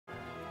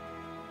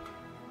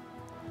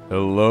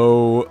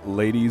Hello,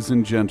 ladies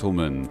and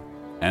gentlemen,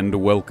 and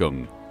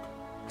welcome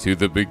to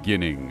the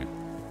beginning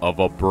of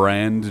a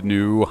brand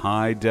new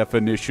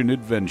high-definition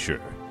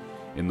adventure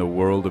in the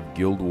world of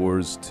Guild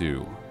Wars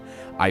 2.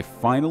 I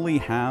finally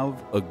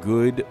have a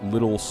good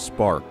little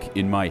spark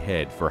in my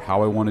head for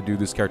how I want to do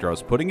this character. I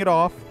was putting it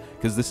off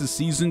because this is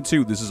Season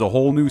 2. This is a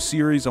whole new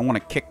series. I want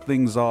to kick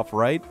things off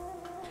right.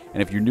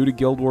 And if you're new to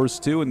Guild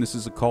Wars 2, and this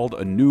is called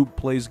A Noob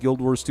Plays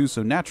Guild Wars 2,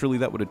 so naturally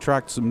that would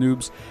attract some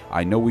noobs.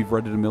 I know we've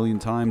read it a million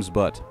times,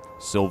 but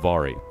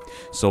Sylvari.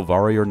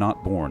 Sylvari are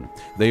not born.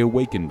 They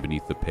awakened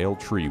beneath the pale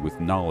tree with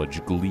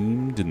knowledge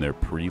gleamed in their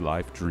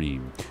pre-life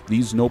dream.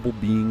 These noble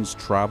beings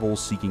travel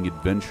seeking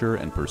adventure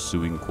and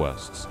pursuing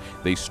quests.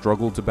 They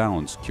struggle to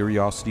balance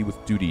curiosity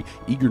with duty,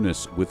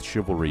 eagerness with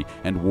chivalry,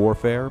 and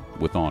warfare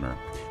with honor.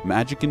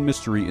 Magic and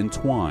mystery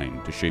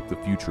entwine to shape the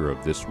future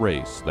of this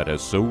race that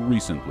has so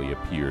recently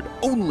appeared.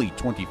 Only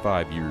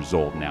 25 years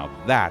old now.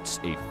 That's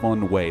a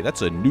fun way.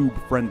 That's a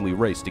noob-friendly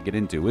race to get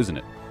into, isn't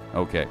it?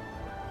 Okay.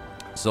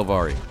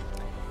 Sylvari.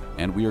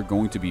 And we are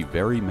going to be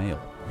very male.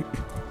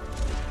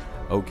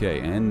 Okay,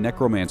 and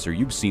Necromancer.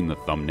 You've seen the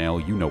thumbnail.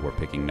 You know we're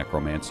picking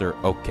Necromancer.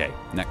 Okay,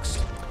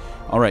 next.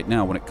 Alright,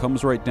 now, when it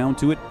comes right down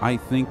to it, I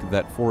think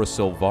that for a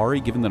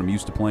Sylvari, given that I'm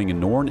used to playing in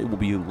Norn, it will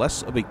be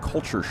less of a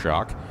culture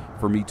shock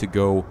for me to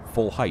go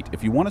full height.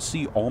 If you want to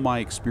see all my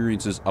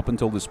experiences up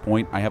until this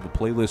point, I have a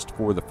playlist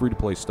for the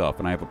free-to-play stuff,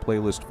 and I have a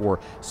playlist for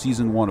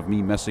Season 1 of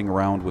me messing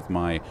around with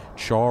my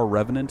Char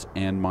Revenant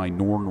and my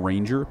Norn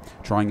Ranger,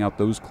 trying out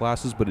those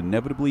classes, but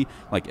inevitably,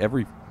 like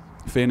every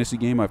fantasy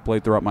game I've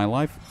played throughout my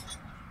life,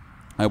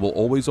 I will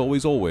always,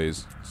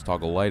 let's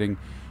toggle lighting,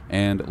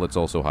 and let's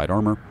also hide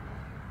armor.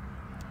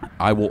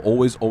 I will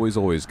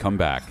always come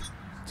back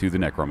to the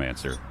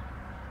Necromancer.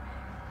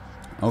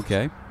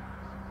 Okay.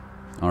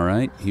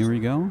 Alright, here we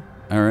go.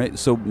 Alright,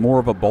 so more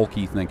of a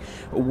bulky thing.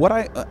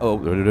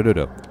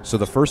 So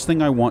the first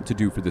thing I want to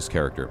do for this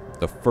character,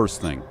 the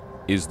first thing,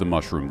 is the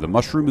mushroom. The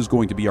mushroom is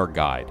going to be our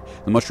guide.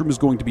 The mushroom is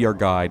going to be our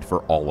guide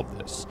for all of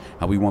this.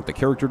 How we want the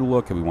character to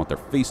look, how we want their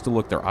face to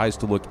look, their eyes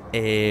to look,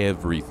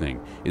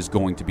 everything is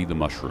going to be the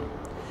mushroom.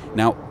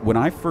 Now, when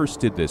I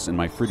first did this in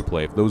my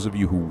free-to-play, if those of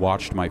you who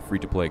watched my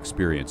free-to-play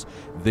experience,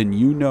 then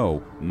you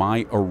know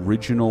my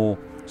original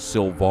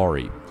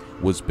Sylvari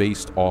was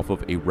based off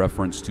of a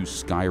reference to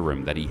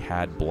Skyrim, that he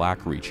had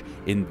Blackreach.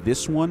 In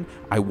this one,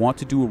 I want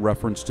to do a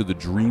reference to the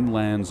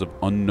Dreamlands of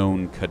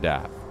Unknown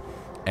Kadath.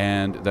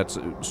 And that's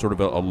sort of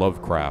a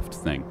Lovecraft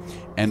thing.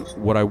 And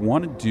what I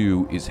want to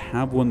do is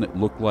have one that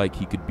looked like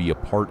he could be a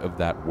part of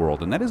that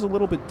world. And that is a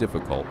little bit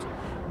difficult.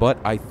 But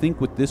I think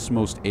with this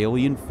most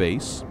alien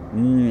face...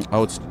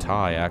 oh, it's a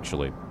tie,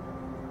 actually.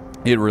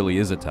 It really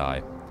is a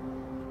tie.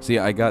 See,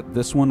 I got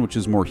this one, which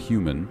is more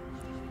human.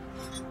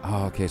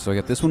 Oh, okay, so I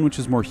got this one, which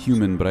is more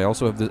human, but I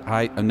also have this...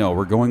 no,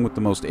 we're going with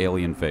the most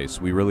alien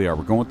face. We really are.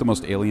 We're going with the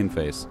most alien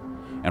face.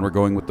 And we're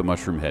going with the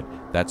mushroom head.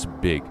 That's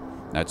big.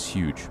 That's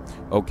huge.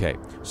 Okay,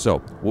 so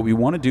what we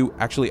want to do...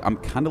 Actually, I'm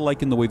kind of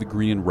liking the way the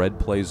green and red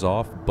plays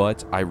off,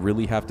 but I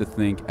really have to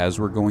think as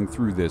we're going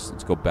through this...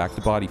 Let's go back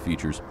to body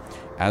features.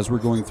 As we're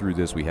going through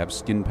this, we have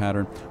skin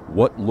pattern.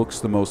 What looks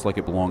the most like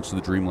it belongs to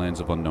the Dreamlands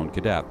of Unknown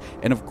Kadath?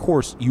 And of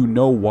course, you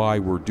know why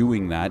we're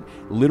doing that.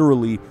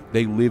 Literally,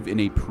 they live in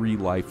a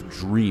pre-life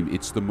dream.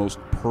 It's the most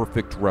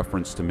perfect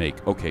reference to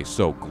make. Okay,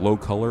 so glow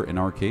color in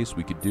our case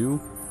we could do.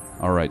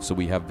 Alright, so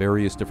we have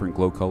various different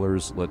glow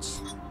colors.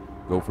 Let's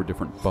go for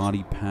different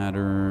body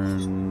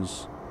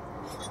patterns.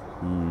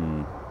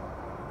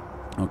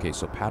 Okay,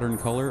 so pattern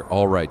color.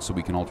 Alright, so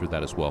we can alter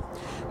that as well.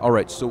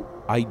 Alright, so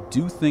I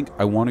do think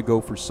I want to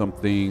go for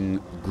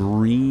something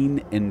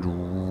green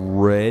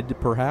and red,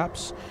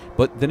 perhaps.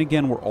 But then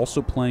again, we're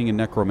also playing a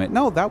Necromancer.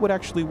 No, that would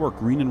actually work.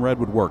 Green and red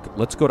would work.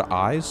 Let's go to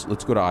eyes.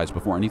 Let's go to eyes.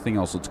 Before anything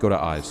else, let's go to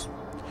eyes.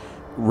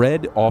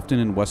 Red, often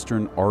in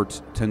Western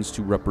art, tends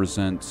to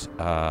represent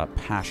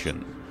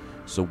passion.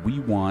 So we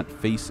want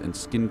face and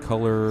skin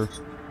color,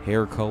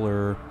 hair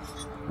color.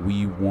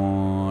 We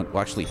want...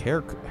 Well, actually,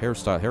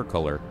 hairstyle, hair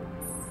color.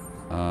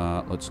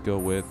 Let's go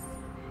with...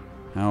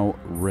 How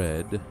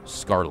red?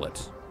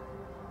 Scarlet.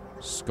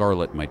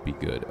 Scarlet might be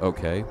good.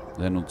 Okay.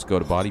 Then let's go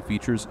to body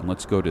features, and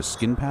let's go to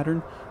skin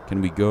pattern.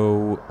 Can we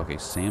go... Okay,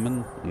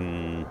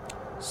 salmon?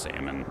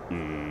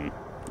 Salmon.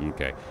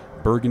 Okay.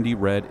 Burgundy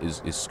red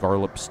is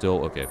scarlet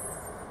still. Okay.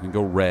 We can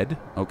go red.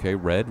 Okay,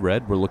 red.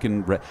 We're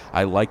looking red.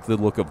 I like the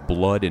look of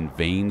blood and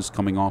veins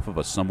coming off of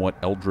a somewhat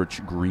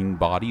eldritch green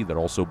body that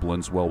also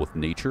blends well with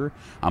nature.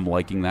 I'm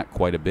liking that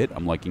quite a bit.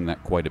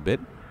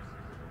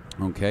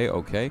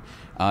 Okay.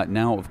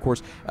 Now, of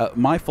course,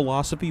 my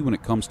philosophy when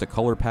it comes to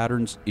color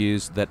patterns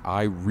is that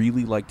I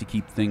really like to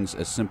keep things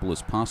as simple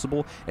as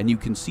possible, and you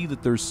can see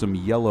that there's some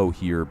yellow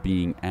here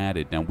being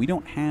added. Now, we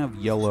don't have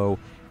yellow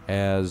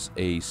as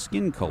a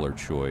skin color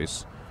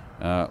choice,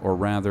 or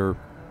rather,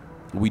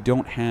 we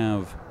don't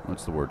have...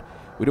 What's the word?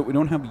 We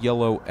don't have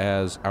yellow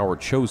as our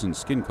chosen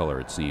skin color,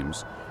 it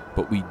seems,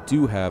 but we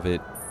do have it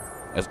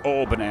as,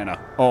 oh,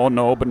 banana, oh,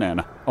 no,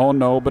 banana, oh,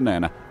 no,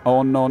 banana,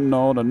 oh,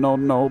 no,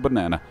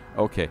 banana,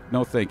 Okay,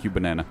 no thank you,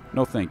 Banana.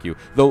 No thank you.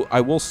 Though, I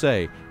will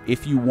say,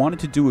 if you wanted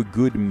to do a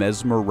good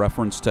Mesmer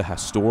reference to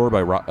Hastur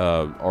by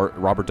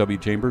Robert W.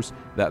 Chambers,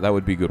 that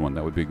would be a good one.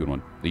 That would be a good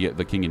one.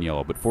 The King in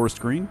Yellow. But Forest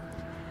Green?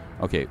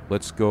 Okay,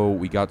 let's go.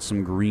 We got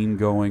some green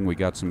going. We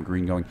got some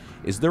green going.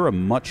 Is there a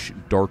much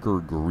darker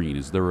green?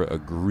 Is there a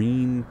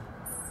green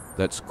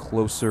that's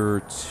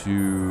closer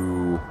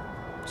to,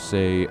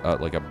 say,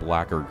 like a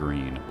blacker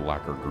green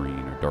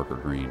or darker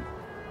green?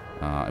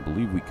 I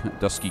believe we can.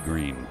 Dusky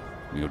green.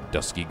 We go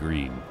dusky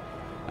green.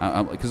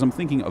 Because I'm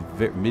thinking of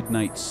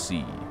Midnight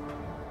Sea.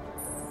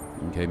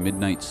 Okay,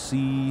 Midnight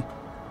Sea.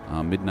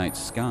 Midnight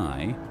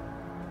Sky.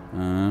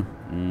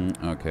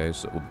 Okay,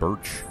 so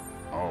birch.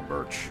 Oh,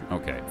 birch.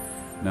 Okay.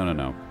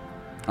 No.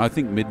 I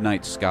think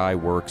Midnight Sky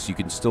works. You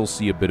can still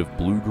see a bit of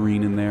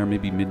blue-green in there.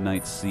 Maybe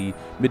Midnight Sea.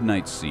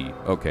 Midnight Sea.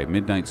 Okay,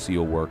 Midnight Sea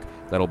will work.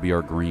 That'll be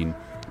our green.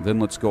 Then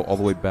let's go all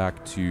the way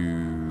back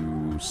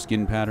to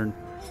skin pattern.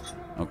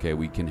 Okay,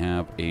 we can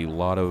have a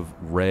lot of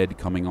red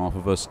coming off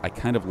of us. I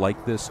kind of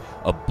like this,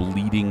 a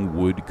bleeding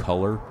wood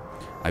color.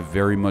 I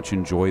very much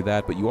enjoy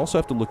that, but you also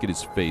have to look at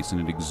his face, and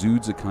it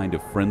exudes a kind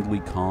of friendly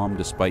calm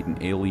despite an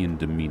alien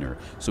demeanor.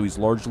 So he's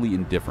largely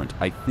indifferent.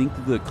 I think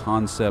the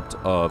concept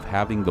of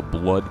having the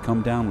blood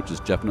come down, which is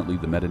definitely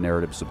the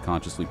meta-narrative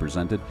subconsciously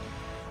presented,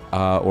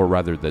 or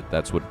rather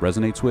that's what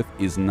resonates with,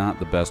 is not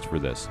the best for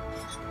this.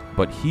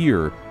 But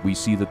here, we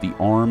see that the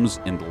arms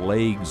and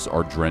legs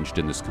are drenched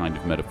in this kind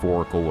of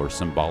metaphorical or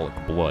symbolic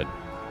blood.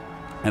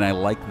 And I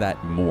like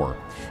that more,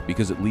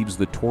 because it leaves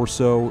the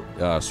torso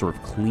sort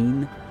of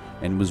clean,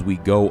 and as we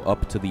go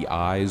up to the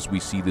eyes, we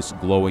see this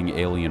glowing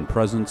alien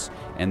presence,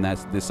 and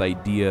that's this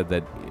idea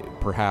that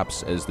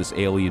perhaps as this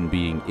alien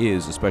being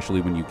is, especially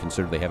when you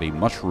consider they have a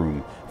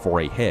mushroom for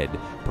a head,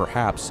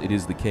 perhaps it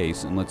is the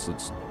case, and let's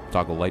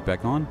toggle light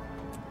back on.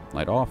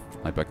 Light off,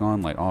 light back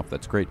on, light off,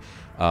 that's great.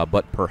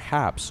 But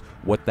perhaps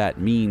what that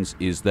means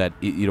is that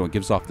it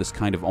gives off this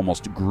kind of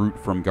almost Groot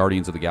from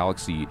Guardians of the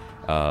Galaxy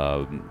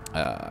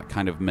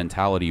kind of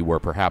mentality where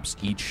perhaps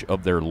each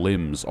of their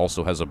limbs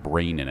also has a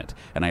brain in it.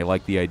 And I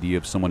like the idea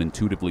of someone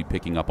intuitively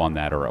picking up on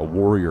that, or a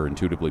warrior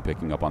intuitively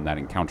picking up on that,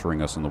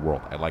 encountering us in the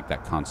world. I like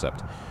that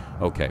concept.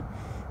 Okay.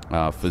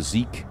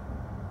 Physique.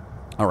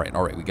 All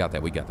right, we got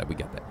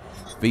that.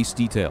 Face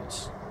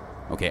details.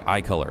 Okay,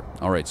 eye color.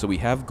 All right, so we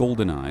have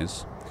golden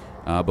eyes.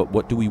 But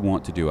what do we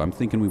want to do? I'm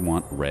thinking we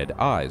want red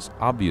eyes,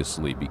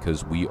 obviously,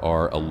 because we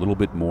are a little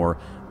bit more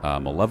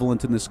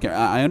malevolent in this.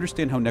 I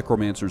understand how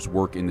necromancers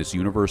work in this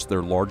universe.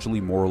 They're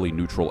largely morally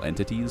neutral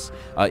entities.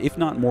 If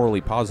not morally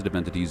positive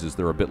entities, as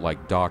they're a bit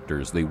like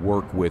doctors. They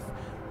work with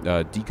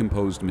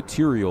decomposed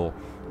material,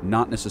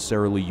 not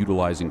necessarily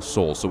utilizing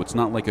soul. So it's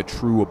not like a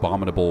true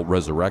abominable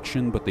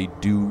resurrection, but they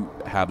do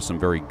have some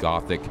very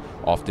gothic,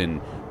 often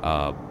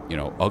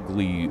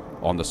ugly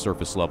on the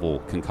surface level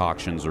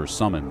concoctions or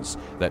summons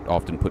that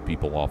often put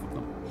people off of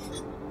them.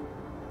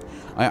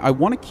 I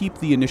want to keep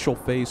the initial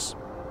face,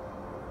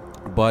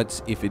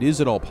 but if it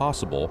is at all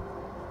possible,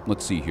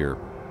 let's see here.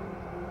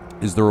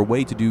 Is there a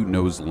way to do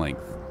nose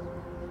length?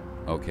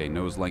 Okay,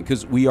 nose length,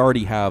 because we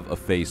already have a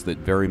face that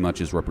very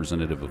much is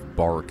representative of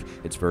bark.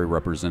 It's very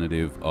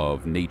representative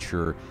of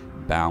nature,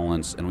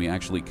 balance, and we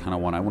actually kind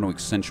of I want to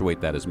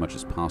accentuate that as much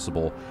as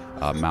possible.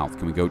 Mouth,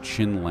 can we go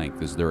chin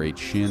length? Is there a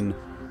chin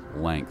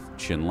length?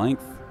 Chin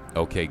length?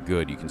 Okay,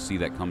 good. You can see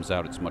that comes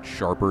out. It's much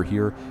sharper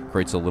here.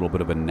 Creates a little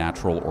bit of a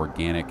natural,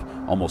 organic,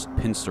 almost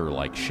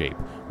pincer-like shape,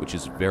 which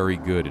is very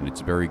good, and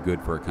it's very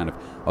good for a kind of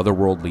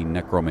otherworldly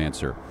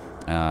necromancer.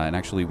 And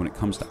actually, when it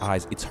comes to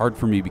eyes, it's hard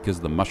for me because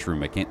of the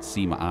mushroom. I can't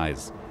see my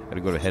eyes.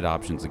 Gotta go to head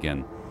options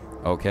again.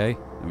 Okay.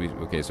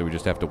 Okay, so we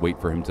just have to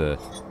wait for him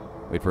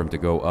to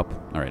go up.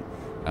 All right.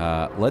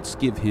 Let's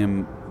give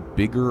him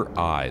bigger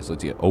eyes.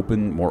 Let's get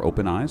more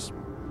open eyes.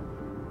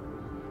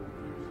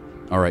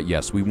 All right.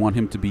 Yes, we want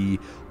him to be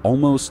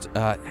almost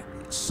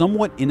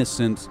somewhat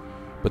innocent,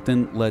 but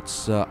then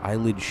let's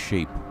eyelid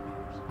shape.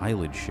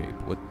 Eyelid shape.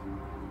 What?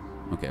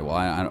 Okay.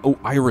 Well,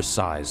 iris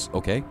size.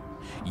 Okay.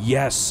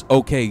 Yes,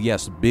 okay,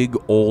 yes, big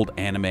old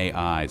anime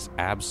eyes,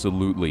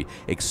 absolutely.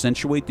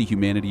 Accentuate the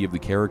humanity of the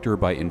character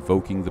by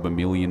invoking the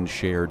mammalian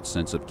shared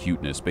sense of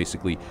cuteness.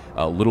 Basically,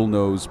 little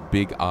nose,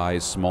 big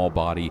eyes, small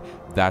body,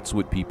 that's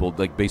what people,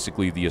 like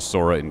basically the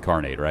Asura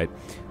incarnate, right?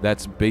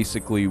 That's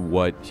basically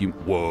what,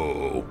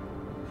 whoa.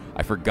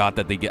 I forgot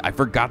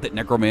that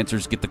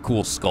necromancers get the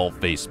cool skull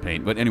face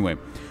paint. But anyway,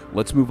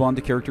 let's move on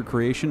to character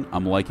creation.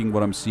 I'm liking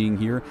what I'm seeing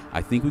here.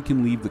 I think we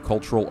can leave the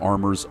cultural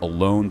armors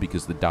alone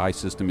because the dye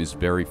system is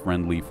very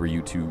friendly for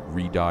you to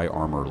re-dye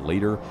armor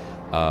later.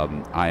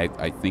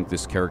 I think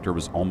this character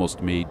was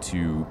almost made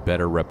to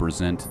better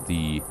represent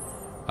the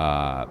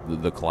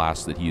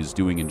class that he is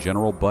doing in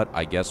general, but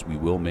I guess we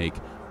will make,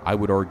 I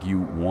would argue,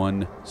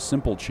 one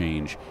simple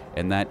change,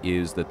 and that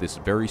is that this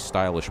very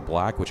stylish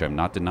black, which I'm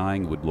not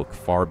denying would look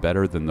far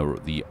better than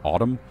the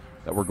autumn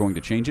that we're going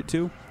to change it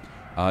to,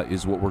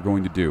 is what we're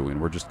going to do,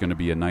 and we're just going to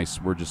be a nice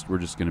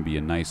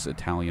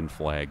Italian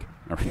flag.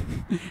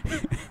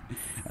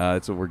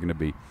 That's what we're going to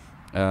be.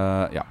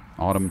 Yeah,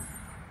 autumn.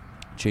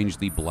 Change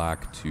the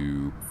black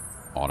to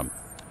autumn.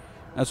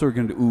 That's what we're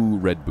going to do. Ooh,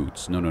 red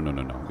boots. No.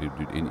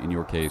 In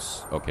your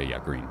case, okay, yeah,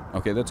 green.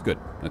 Okay, that's good.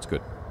 That's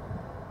good.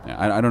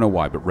 Yeah, I don't know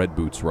why, but red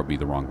boots rub me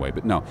the wrong way.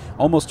 But no,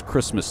 almost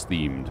Christmas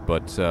themed.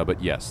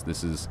 But yes,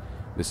 this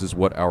is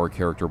what our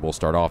character will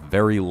start off.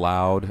 Very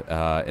loud,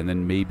 and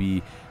then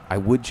maybe I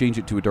would change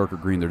it to a darker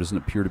green. There doesn't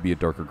appear to be a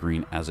darker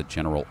green as a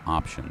general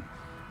option.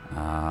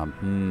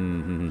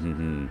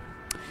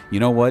 You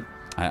know what?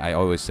 I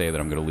always say that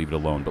I'm going to leave it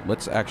alone, but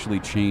let's actually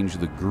change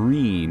the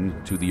green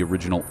to the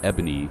original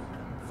ebony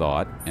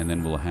thought, and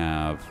then we'll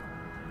have...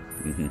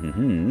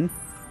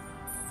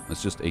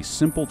 It's just a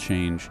simple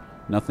change,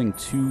 nothing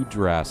too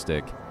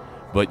drastic.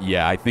 But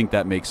yeah, I think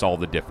that makes all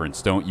the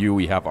difference, don't you?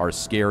 We have our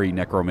scary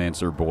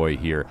necromancer boy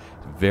here.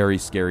 Very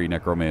scary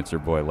necromancer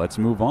boy. Let's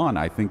move on.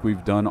 I think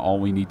we've done all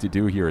we need to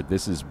do here.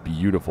 This is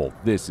beautiful.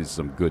 This is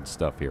some good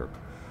stuff here.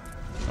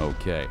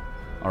 Okay.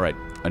 All right.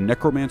 A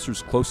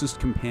necromancer's closest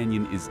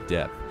companion is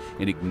death.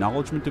 In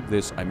acknowledgement of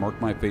this, I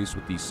mark my face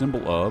with the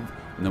symbol of,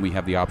 and then we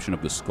have the option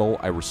of the skull.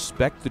 I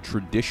respect the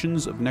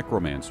traditions of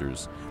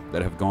necromancers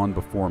that have gone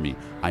before me.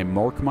 I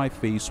mark my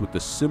face with the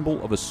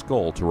symbol of a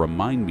skull to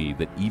remind me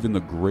that even the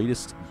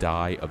greatest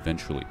die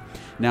eventually.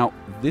 Now,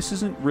 this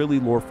isn't really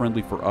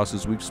lore-friendly for us,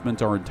 as we've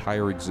spent our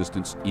entire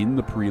existence in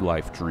the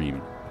pre-life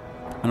dream.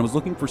 And I was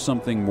looking for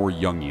something more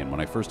Jungian. When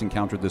I first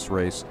encountered this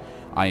race,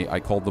 I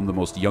called them the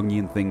most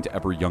Jungian thing to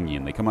ever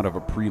Jungian. They come out of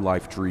a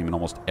pre-life dream, and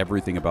almost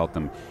everything about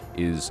them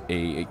is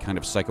a kind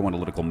of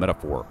psychoanalytical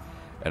metaphor.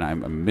 And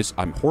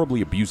I'm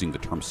horribly abusing the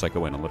term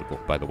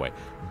psychoanalytical, by the way.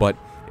 But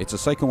it's a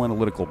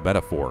psychoanalytical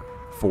metaphor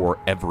for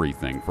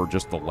everything, for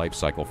just the life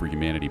cycle for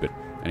humanity. But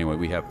anyway,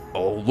 we have,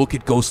 oh, look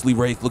at Ghostly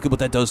Wraith. Look at what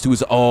that does to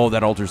his, oh,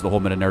 that alters the whole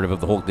meta-narrative of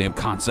the whole damn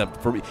concept.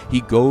 For me,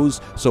 he goes,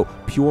 so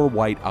pure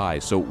white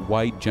eyes. So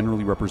white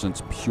generally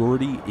represents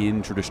purity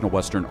in traditional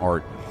Western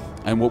art.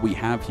 And what we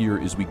have here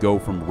is we go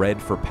from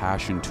red for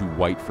passion to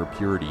white for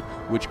purity,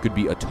 which could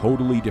be a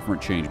totally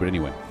different change. But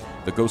anyway,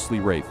 the Ghostly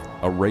Wraith,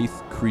 a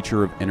wraith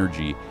creature of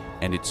energy,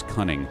 and its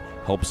cunning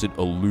helps it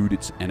elude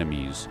its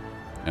enemies.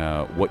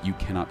 What you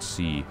cannot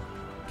see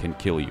can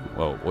kill you.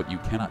 Well, what you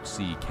cannot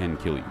see can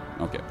kill you.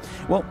 Okay.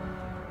 Well,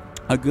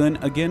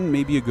 again,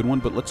 maybe a good one,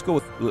 but let's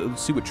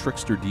see what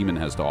Trickster Demon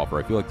has to offer.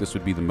 I feel like this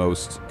would be the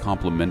most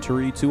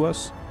complementary to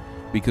us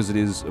because it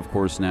is, of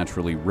course,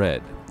 naturally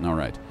red. All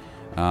right.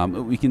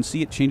 We can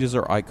see it changes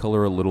our eye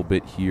color a little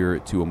bit here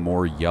to a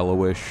more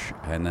yellowish,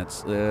 and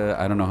that's,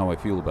 I don't know how I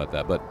feel about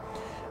that,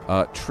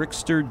 but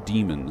Trickster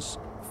Demons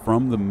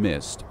from the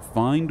mist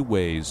find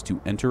ways to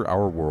enter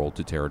our world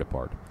to tear it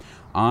apart.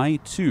 I,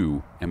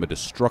 too, am a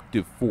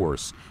destructive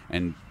force,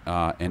 and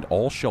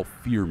all shall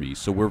fear me.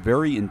 So we're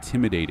very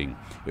intimidating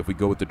if we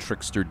go with the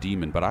Trickster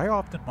Demon. But I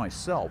often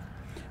myself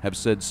have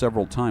said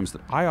several times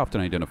that I often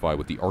identify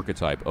with the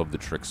archetype of the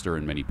Trickster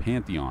in many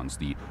pantheons,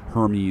 the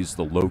Hermes,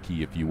 the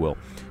Loki, if you will.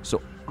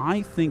 So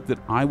I think that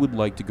I would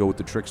like to go with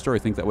the Trickster. I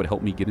think that would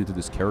help me get into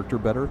this character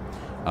better.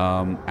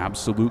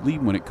 Absolutely.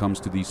 When it comes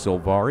to the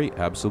Sylvari,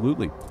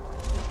 absolutely.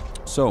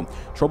 So,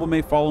 trouble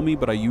may follow me,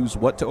 but I use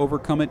what to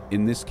overcome it?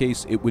 In this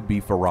case, it would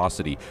be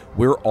ferocity.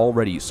 We're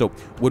already... So,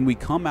 when we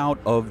come out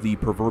of the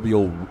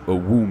proverbial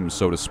womb,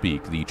 so to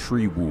speak, the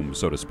tree womb,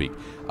 so to speak,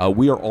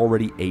 we are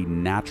already a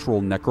natural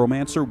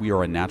necromancer. We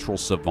are a natural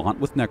savant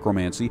with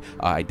necromancy.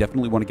 I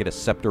definitely want to get a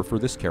scepter for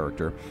this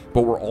character.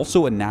 But we're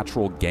also a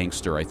natural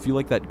gangster. I feel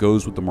like that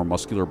goes with the more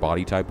muscular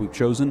body type we've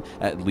chosen,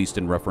 at least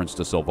in reference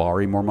to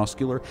Sylvari, more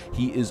muscular.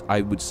 He is,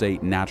 I would say,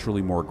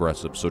 naturally more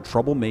aggressive. So,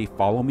 trouble may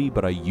follow me,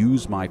 but I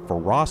use my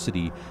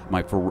ferocity,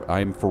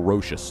 I'm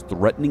ferocious.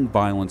 Threatening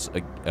violence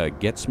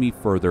gets me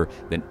further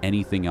than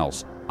anything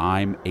else.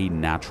 I'm a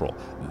natural,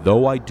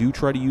 though I do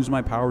try to use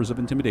my powers of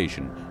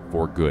intimidation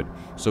for good.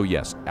 So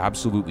yes,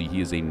 absolutely,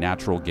 he is a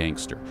natural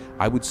gangster.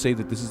 I would say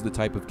that this is the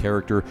type of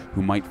character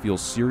who might feel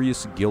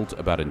serious guilt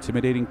about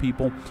intimidating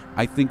people.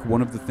 I think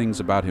one of the things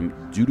about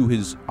him, due to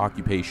his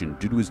occupation,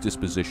 due to his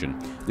disposition,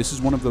 this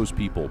is one of those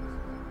people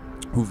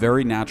who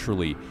very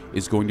naturally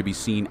is going to be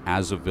seen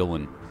as a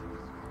villain,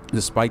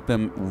 despite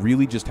them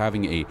really just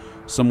having a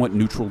somewhat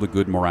neutral to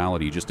good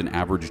morality, just an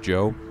average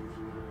Joe,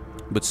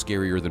 but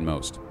scarier than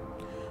most.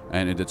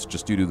 And it's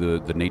just due to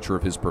the nature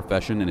of his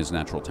profession and his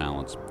natural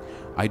talents.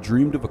 I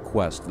dreamed of a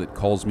quest that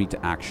calls me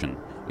to action.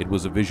 It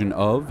was a vision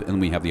of,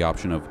 and we have the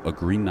option of, a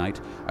green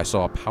knight. I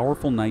saw a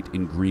powerful knight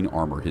in green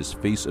armor, his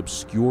face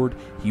obscured.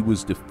 He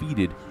was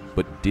defeated,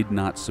 but did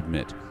not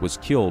submit, was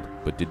killed,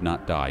 but did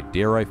not die.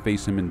 Dare I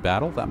face him in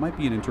battle? That might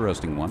be an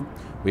interesting one.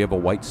 We have a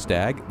white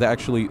stag.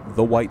 Actually,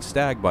 the white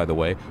stag, by the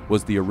way,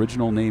 was the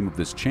original name of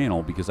this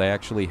channel because I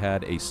actually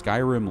had a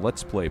Skyrim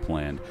Let's Play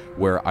planned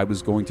where I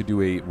was going to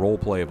do a role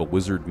play of a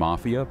wizard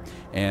mafia,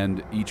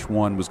 and each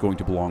one was going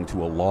to belong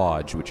to a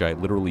lodge, which I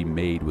literally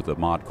made with a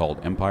mod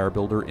called Empire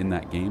Builder in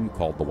that game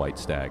called the White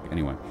Stag.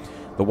 Anyway,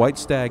 the white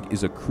stag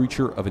is a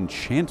creature of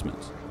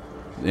enchantment.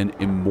 An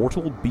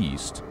immortal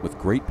beast with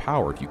great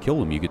power. If you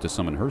kill him, you get to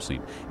summon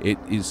Hircine. It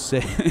is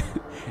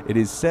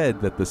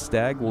said that the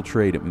stag will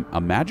trade a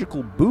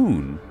magical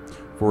boon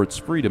for its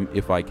freedom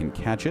if I can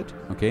catch it.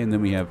 Okay, and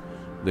then we have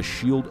the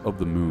shield of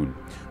the moon.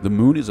 The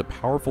moon is a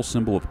powerful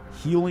symbol of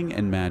healing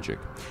and magic.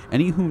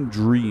 Any who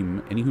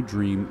dream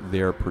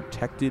they're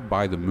protected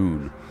by the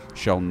moon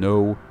shall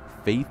know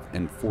faith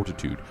and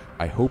fortitude.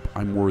 I hope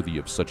I'm worthy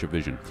of such a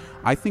vision.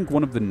 I think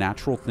one of the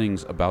natural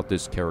things about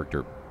this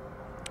character,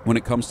 when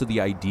it comes to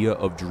the idea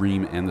of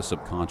dream and the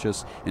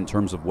subconscious in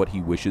terms of what he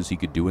wishes he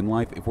could do in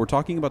life, if we're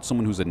talking about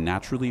someone who's a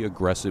naturally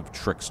aggressive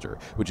trickster,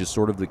 which is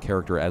sort of the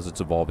character as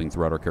it's evolving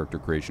throughout our character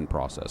creation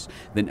process,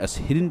 then a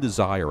hidden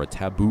desire, a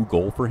taboo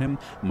goal for him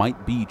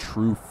might be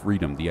true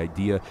freedom, the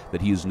idea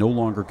that he is no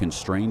longer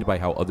constrained by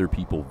how other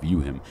people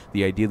view him,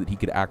 the idea that he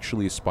could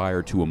actually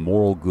aspire to a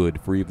moral good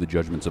free of the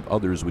judgments of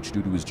others, which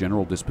due to his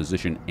general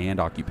disposition and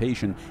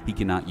occupation, he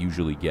cannot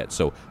usually get.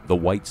 So the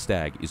white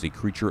stag is a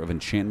creature of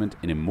enchantment,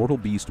 an immortal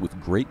beast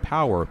with great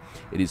power.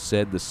 It is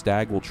said the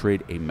stag will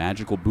trade a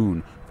magical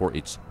boon for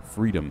its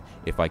freedom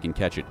if I can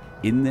catch it.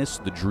 In this,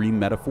 the dream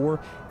metaphor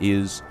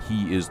is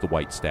he is the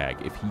white stag.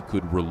 If he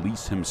could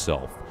release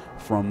himself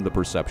from the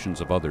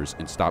perceptions of others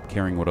and stop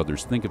caring what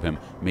others think of him,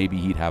 maybe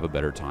he'd have a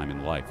better time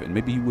in life. And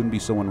maybe he wouldn't be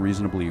so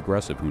unreasonably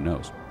aggressive, who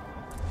knows.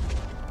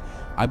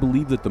 I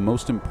believe that the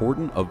most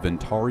important of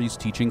Ventari's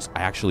teachings, I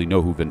actually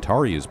know who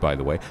Ventari is, by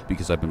the way,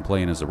 because I've been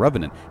playing as a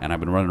Revenant, and I've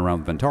been running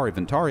around with Ventari.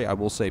 Ventari, I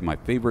will say, my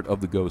favorite of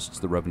the ghosts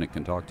the Revenant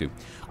can talk to.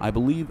 I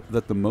believe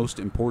that the most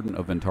important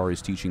of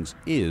Ventari's teachings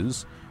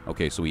is,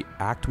 okay, so we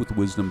act with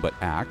wisdom, but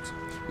act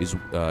is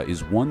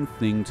one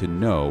thing to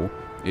know.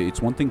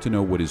 It's one thing to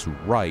know what is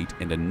right,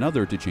 and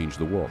another to change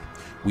the world.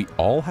 We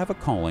all have a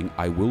calling.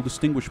 I will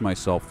distinguish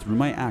myself through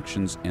my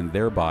actions and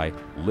thereby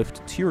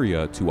lift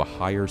Tyria to a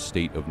higher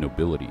state of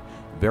nobility.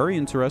 Very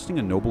interesting,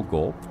 a noble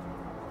goal.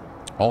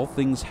 All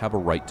things have a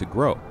right to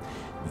grow.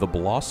 The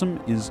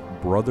blossom is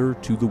brother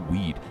to the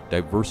weed.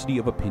 Diversity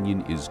of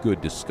opinion is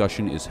good.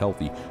 Discussion is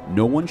healthy.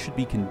 No one should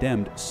be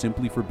condemned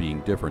simply for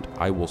being different.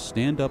 I will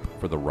stand up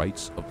for the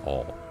rights of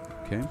all.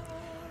 Okay?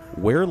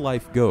 Where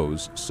life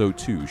goes, so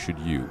too should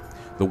you.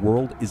 The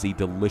world is a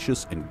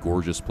delicious and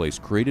gorgeous place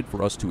created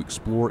for us to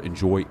explore,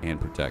 enjoy,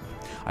 and protect.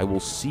 I will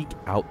seek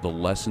out the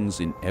lessons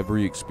in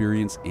every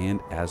experience,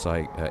 and as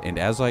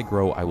I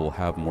grow, I will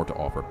have more to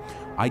offer.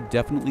 I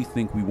definitely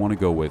think we want to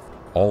go with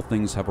all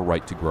things have a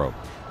right to grow.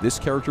 This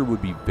character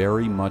would be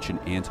very much an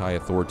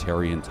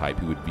anti-authoritarian type.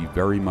 He would be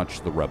very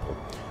much the rebel.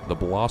 The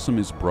blossom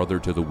is brother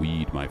to the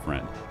weed, my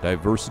friend.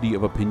 Diversity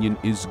of opinion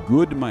is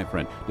good, my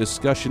friend.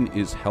 Discussion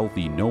is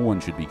healthy. No one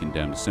should be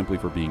condemned simply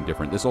for being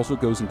different. This also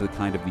goes into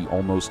kind of the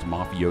almost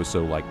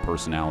mafioso-like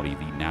personality,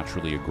 the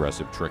naturally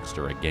aggressive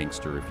trickster, a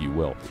gangster, if you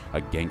will.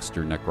 A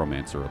gangster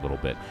necromancer a little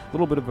bit. A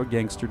little bit of a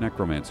gangster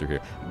necromancer here.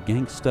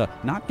 Gangsta,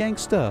 not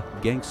gangsta,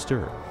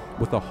 gangster,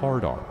 with a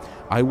hard R.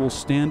 I will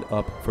stand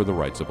up for the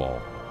rights of all,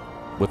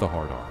 with a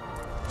hard R.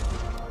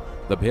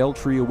 The pale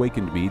tree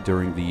awakened me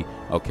during the...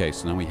 Okay,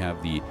 so now we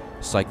have the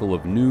cycle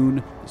of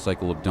noon, the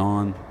cycle of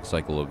dawn,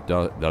 cycle of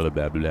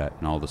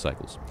and all the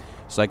cycles.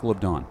 Cycle of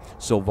dawn.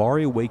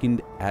 Sylvari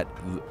awakened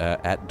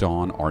at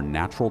dawn are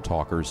natural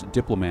talkers,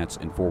 diplomats,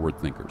 and forward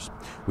thinkers.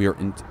 We are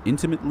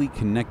intimately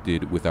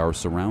connected with our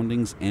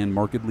surroundings and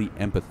markedly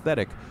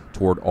empathetic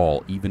toward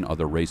all, even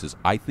other races.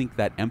 I think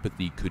that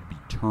empathy could be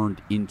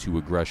turned into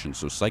aggression,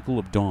 so cycle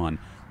of dawn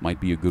might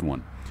be a good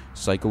one.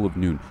 Cycle of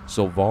noon.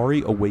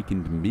 Sylvari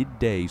awakened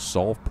midday,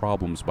 solve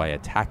problems by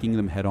attacking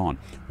them head-on.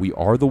 We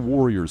are the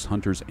warriors,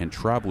 hunters, and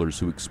travelers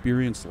who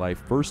experience life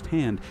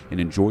firsthand and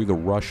enjoy the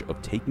rush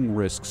of taking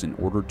risks in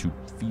order to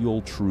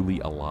feel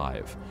truly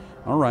alive.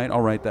 All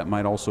right, that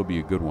might also be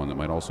a good one.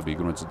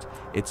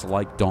 It's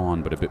like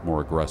dawn, but a bit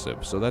more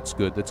aggressive. So that's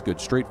good,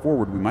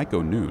 Straightforward, we might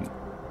go noon.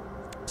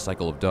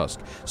 Cycle of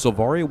dusk.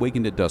 Sylvari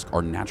awakened at dusk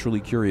are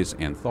naturally curious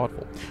and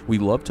thoughtful. We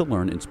love to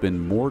learn and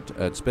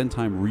spend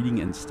time reading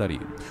and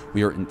studying.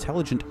 We are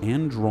intelligent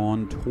and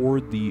drawn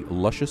toward the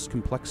luscious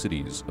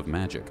complexities of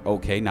magic.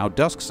 Okay, now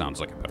dusk sounds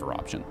like a better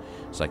option.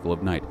 Cycle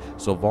of night.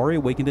 Sylvari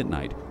awakened at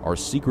night are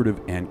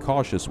secretive and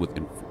cautious with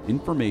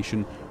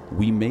information.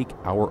 We make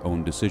our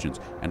own decisions,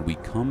 and we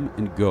come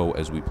and go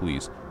as we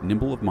please,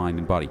 nimble of mind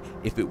and body.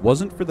 If it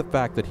wasn't for the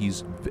fact that he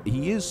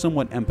is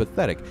somewhat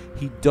empathetic,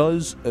 he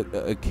does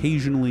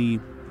occasionally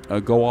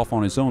go off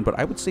on his own, but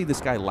I would say this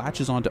guy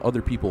latches onto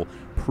other people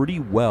pretty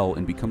well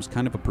and becomes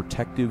kind of a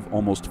protective,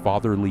 almost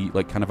fatherly,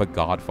 like kind of a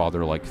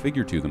godfather-like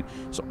figure to them.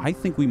 So I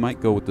think we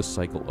might go with the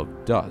cycle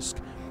of dusk.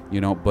 You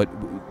know, but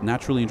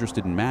naturally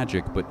interested in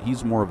magic, but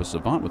he's more of a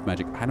savant with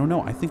magic. I don't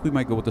know. I think we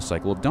might go with the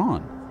cycle of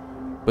dawn.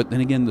 But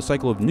then again, the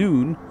cycle of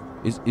noon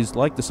is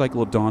like the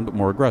cycle of dawn, but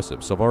more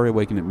aggressive. Sylvari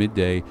awaken at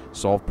midday,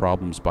 solve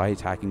problems by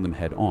attacking them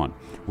head-on.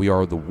 We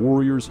are the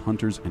warriors,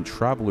 hunters, and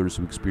travelers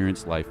who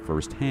experience life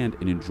firsthand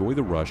and enjoy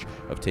the rush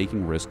of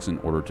taking risks in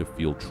order to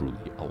feel truly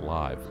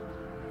alive.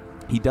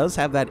 He does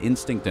have that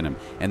instinct in him,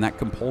 and that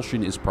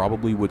compulsion is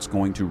probably what's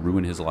going to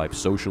ruin his life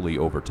socially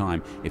over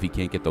time if he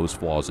can't get those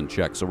flaws in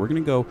check. So we're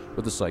going to go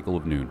with the cycle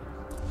of noon.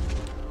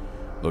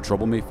 Though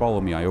trouble may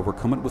follow me, I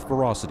overcome it with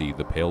ferocity.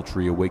 The pale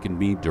tree awakened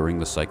me during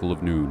the cycle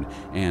of noon.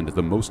 And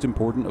the most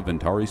important of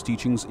Ventari's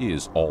teachings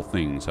is, all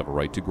things have a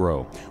right to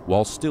grow.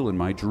 While still in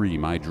my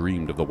dream, I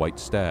dreamed of the white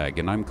stag,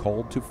 and I'm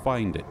called to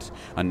find it.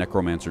 A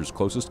necromancer's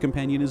closest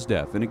companion is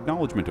death. In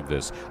acknowledgement of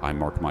this, I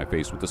mark my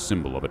face with the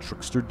symbol of a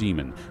trickster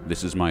demon.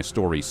 This is my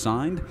story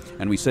signed,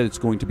 and we said it's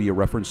going to be a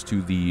reference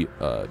to the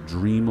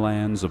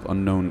dreamlands of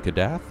unknown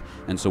Kadath,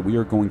 and so we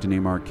are going to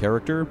name our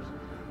character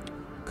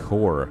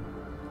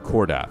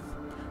Kordath.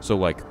 So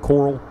like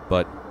coral,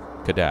 but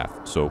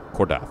Kadath. So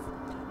Kordath.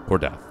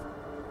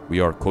 We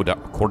are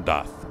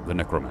Kordath, the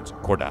necromancer.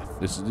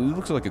 Kordath. It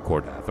looks like a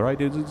Kordath, all right?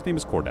 His name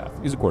is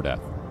Kordath. He's a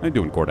Kordath. How you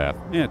doing, Kordath?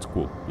 Yeah, it's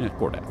cool. Yeah,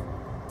 Kordath.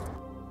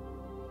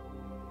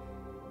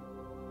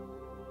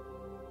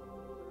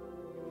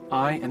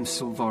 I am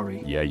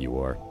Silvari. Yeah, you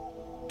are.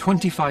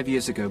 25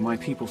 years ago, my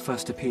people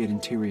first appeared in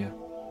Tyria.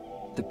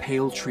 The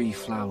pale tree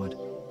flowered,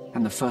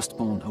 and the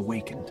firstborn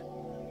awakened.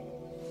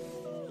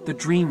 The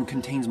dream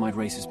contains my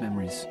race's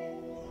memories.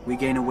 We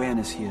gain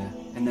awareness here,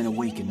 and then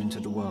awaken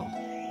into the world.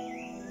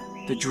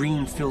 The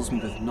dream fills me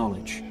with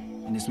knowledge,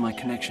 and is my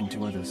connection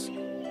to others.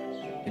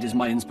 It is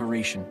my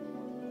inspiration,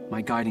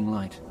 my guiding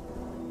light.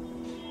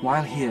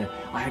 While here,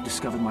 I have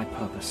discovered my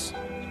purpose,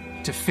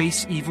 to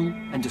face evil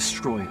and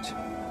destroy it.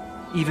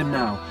 Even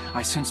now,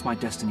 I sense my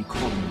destiny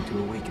calling me to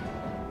awaken.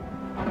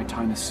 My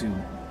time is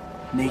soon.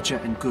 Nature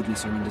and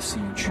goodness are under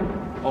siege.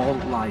 All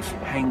life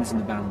hangs in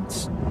the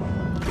balance.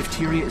 If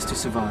Tyria is to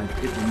survive,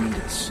 it will need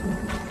us.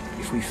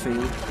 If we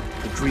fail,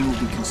 the dream will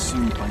be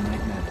consumed by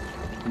nightmare,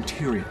 and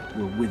Tyria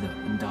will wither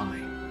and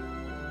die.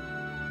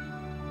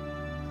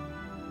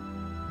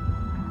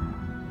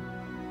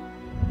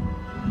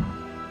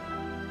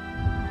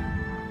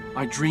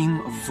 I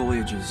dream of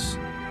voyages.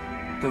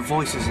 The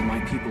voices of my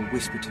people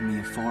whisper to me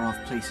of far-off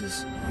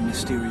places and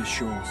mysterious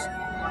shores.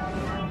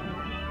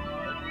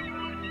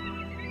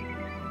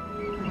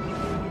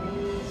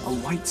 A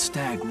white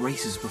stag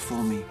races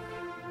before me,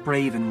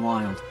 brave and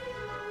wild.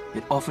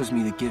 It offers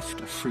me the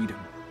gift of freedom.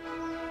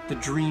 The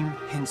dream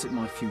hints at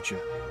my future.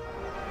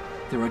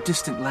 There are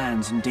distant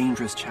lands and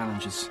dangerous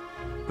challenges,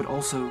 but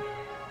also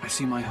I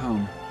see my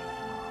home,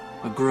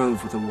 a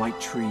grove with a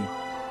white tree,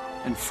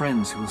 and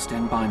friends who will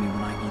stand by me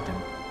when I need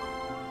them.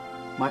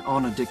 My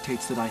honor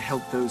dictates that I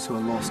help those who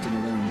are lost and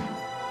alone.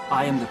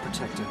 I am the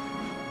protector.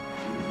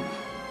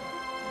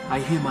 I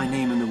hear my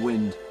name in the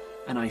wind,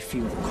 and I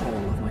feel the call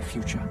of my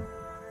future.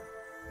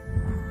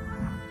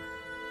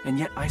 And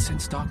yet I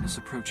sense darkness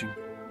approaching.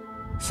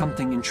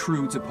 Something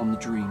intrudes upon the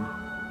dream.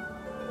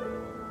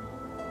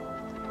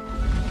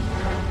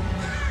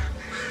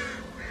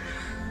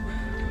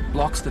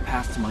 Blocks the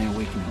path to my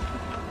awakening.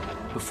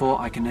 Before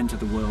I can enter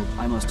the world,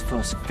 I must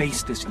first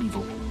face this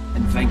evil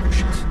and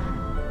vanquish it.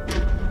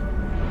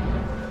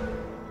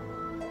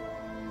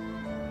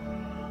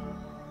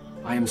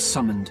 I am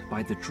summoned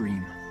by the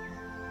dream.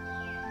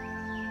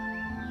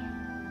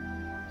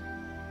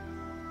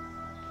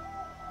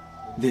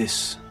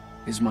 This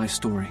is my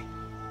story.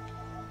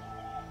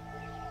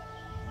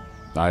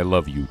 I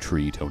love you,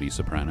 tree, Tony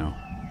Soprano.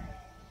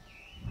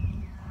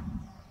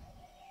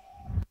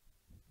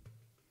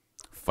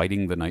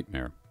 Fighting the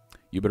nightmare.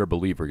 You better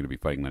believe we're going to be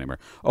fighting the nightmare.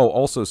 Oh,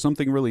 also,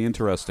 something really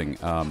interesting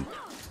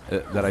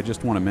that I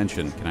just want to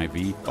mention. Can I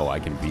V? Oh, I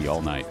can V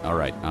all night. All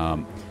right.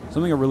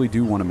 Something I really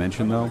do want to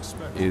mention, though,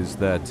 is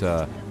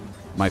that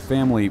my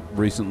family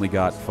recently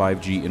got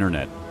 5G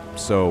internet.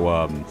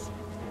 So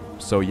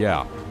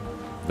yeah.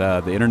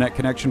 The internet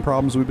connection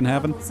problems we've been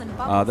having,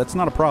 that's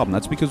not a problem.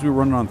 That's because we were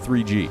running on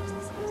 3G.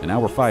 And now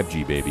we're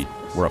 5G, baby.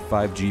 We're a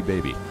 5G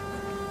baby.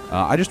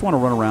 I just want to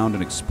run around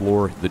and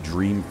explore the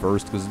dream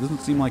first, because it doesn't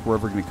seem like we're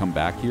ever going to come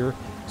back here.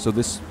 So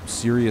this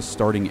serious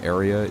starting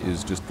area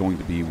is just going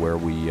to be where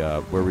we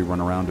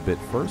run around a bit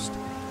first.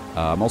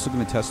 I'm also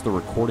going to test the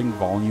recording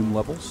volume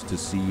levels to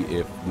see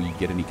if we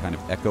get any kind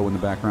of echo in the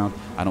background.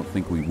 I don't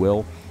think we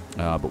will,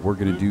 but we're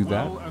going to do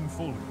that.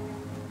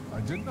 I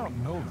did not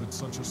know that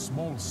such a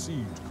small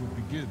seed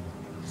could begin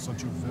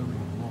such a very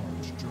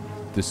large journey.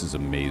 This is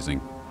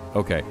amazing.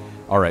 Okay,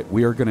 all right,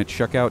 we are going to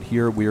check out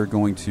here. We are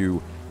going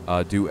to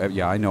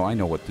yeah, I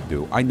know what to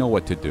do. I know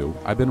what to do.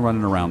 I've been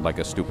running around like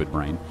a stupid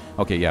brain.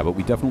 Okay, yeah, but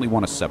we definitely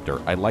want a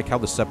scepter. I like how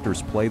the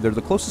scepters play. They're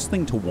the closest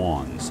thing to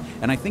wands,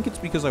 and I think it's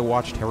because I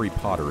watched Harry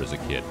Potter as a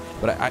kid.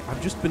 But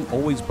I've just been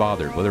always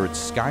bothered, whether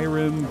it's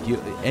Skyrim,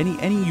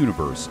 any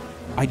universe.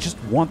 I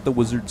just want the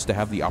wizards to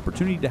have the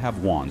opportunity to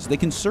have wands. They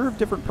can serve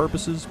different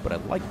purposes, but I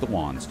like the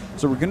wands.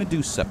 So we're gonna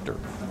do scepter.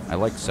 I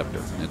like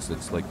scepter.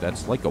 It's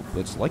like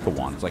a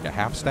wand. It's like a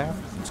half staff.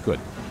 It's good.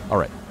 All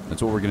right,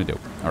 that's what we're gonna do.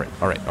 All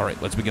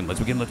right. Let's begin.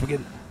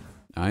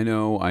 I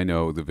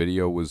know. The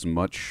video was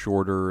much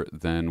shorter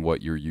than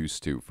what you're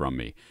used to from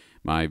me,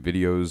 My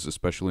videos,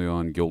 especially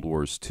on Guild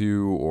Wars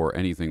 2 or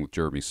anything with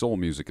Jeremy Soul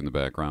music in the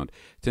background,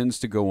 tends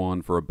to go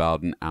on for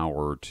about an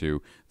hour or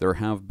two. There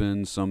have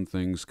been some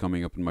things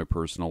coming up in my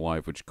personal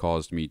life which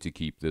caused me to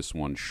keep this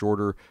one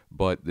shorter,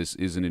 but this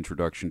is an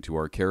introduction to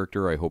our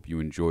character. I hope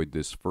you enjoyed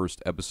this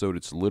first episode.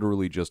 It's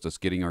literally just us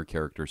getting our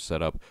character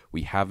set up.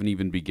 We haven't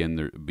even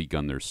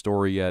begun their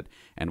story yet,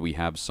 and we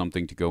have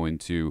something to go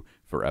into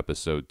for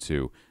episode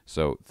 2.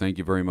 So thank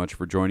you very much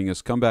for joining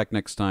us. Come back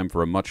next time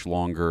for a much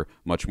longer,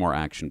 much more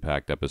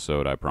action-packed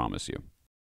episode, I promise you.